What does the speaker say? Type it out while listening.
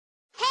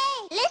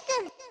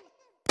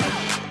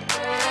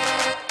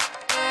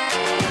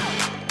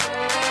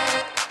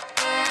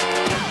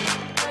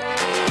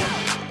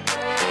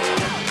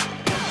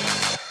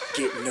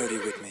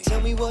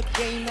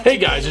Hey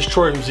guys, it's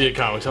Troy from ZIA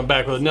Comics. I'm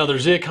back with another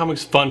ZIA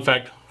Comics fun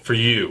fact for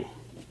you.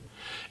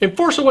 In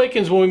Force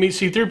Awakens, when we meet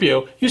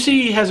C-3PO, you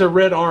see he has a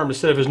red arm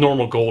instead of his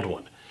normal gold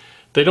one.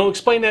 They don't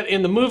explain that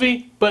in the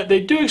movie, but they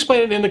do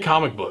explain it in the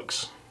comic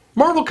books.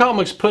 Marvel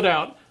Comics put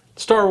out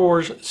Star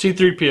Wars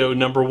C-3PO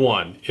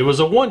 #1. It was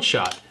a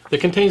one-shot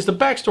that contains the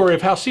backstory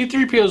of how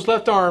C-3PO's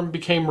left arm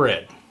became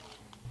red.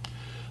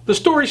 The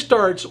story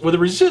starts with a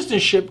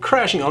resistance ship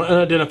crashing on an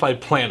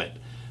unidentified planet.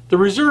 The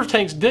reserve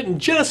tanks didn't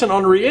jettison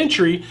on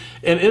re-entry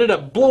and ended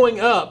up blowing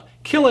up,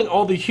 killing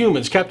all the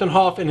humans, Captain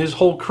Hoth and his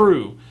whole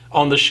crew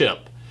on the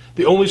ship.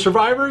 The only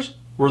survivors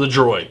were the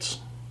droids.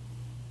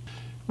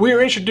 We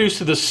are introduced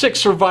to the 6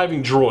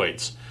 surviving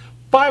droids.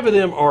 5 of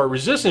them are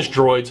resistance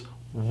droids.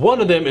 1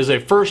 of them is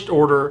a First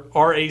Order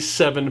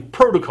RA-7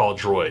 protocol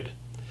droid.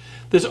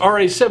 This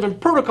RA-7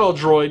 protocol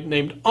droid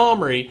named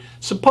Omri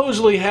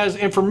supposedly has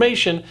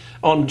information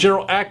on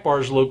General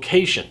Akbar's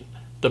location.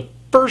 The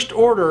First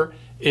Order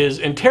is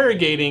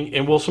interrogating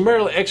and will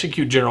summarily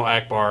execute General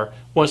Akbar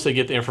once they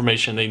get the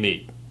information they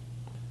need.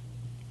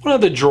 One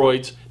of the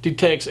droids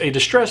detects a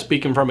distress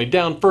beacon from a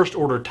downed First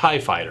Order TIE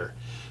fighter.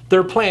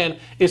 Their plan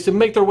is to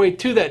make their way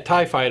to that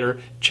TIE fighter,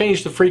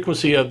 change the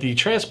frequency of the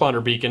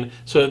transponder beacon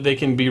so that they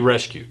can be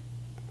rescued.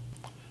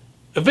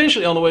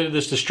 Eventually, on the way to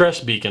this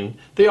distress beacon,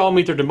 they all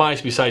meet their demise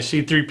besides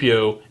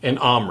C-3PO and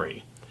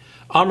Omri.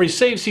 Omri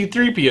saves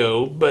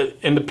C-3PO, but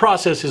in the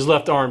process his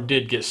left arm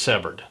did get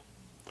severed.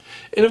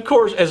 And of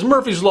course, as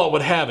Murphy's Law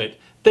would have it,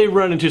 they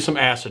run into some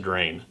acid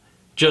rain,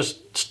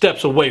 just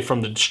steps away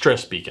from the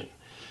distress beacon.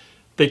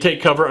 They take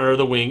cover under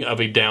the wing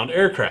of a downed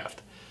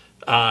aircraft.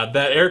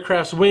 That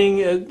aircraft's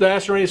wing, the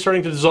acid rain is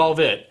starting to dissolve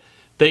it.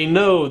 They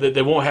know that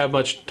they won't have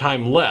much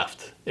time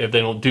left if they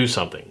don't do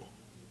something.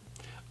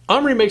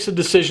 Omri makes a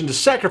decision to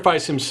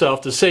sacrifice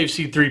himself to save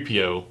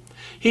C-3PO.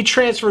 He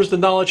transfers the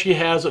knowledge he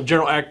has of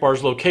General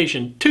Akbar's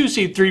location to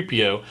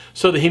C-3PO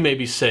so that he may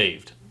be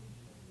saved.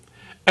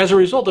 As a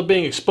result of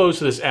being exposed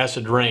to this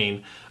acid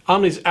rain,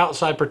 Omri's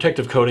outside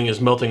protective coating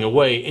is melting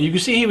away, and you can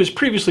see he was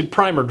previously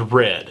primered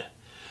red.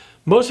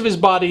 Most of his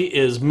body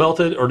is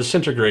melted or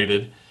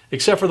disintegrated,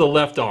 except for the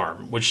left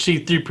arm, which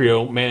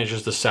C-3PO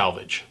manages to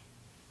salvage.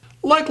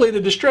 Luckily, the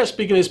distress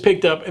beacon is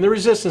picked up and the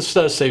Resistance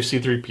does save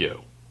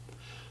C-3PO.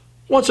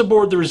 Once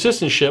aboard the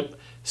Resistance ship,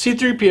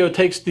 C-3PO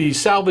takes the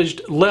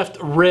salvaged left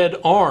red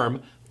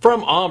arm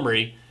from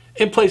Omri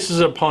and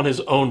places it upon his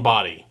own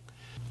body.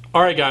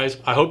 Alright guys,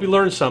 I hope you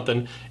learned something.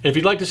 And if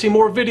you'd like to see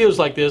more videos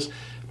like this,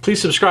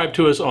 please subscribe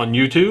to us on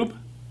YouTube,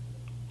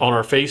 on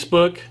our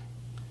Facebook,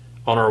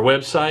 on our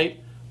website,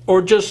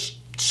 or just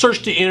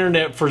search the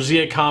internet for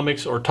ZIA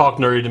Comics or Talk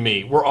Nerdy to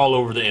Me. We're all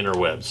over the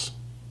interwebs.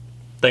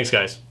 Thanks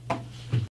guys.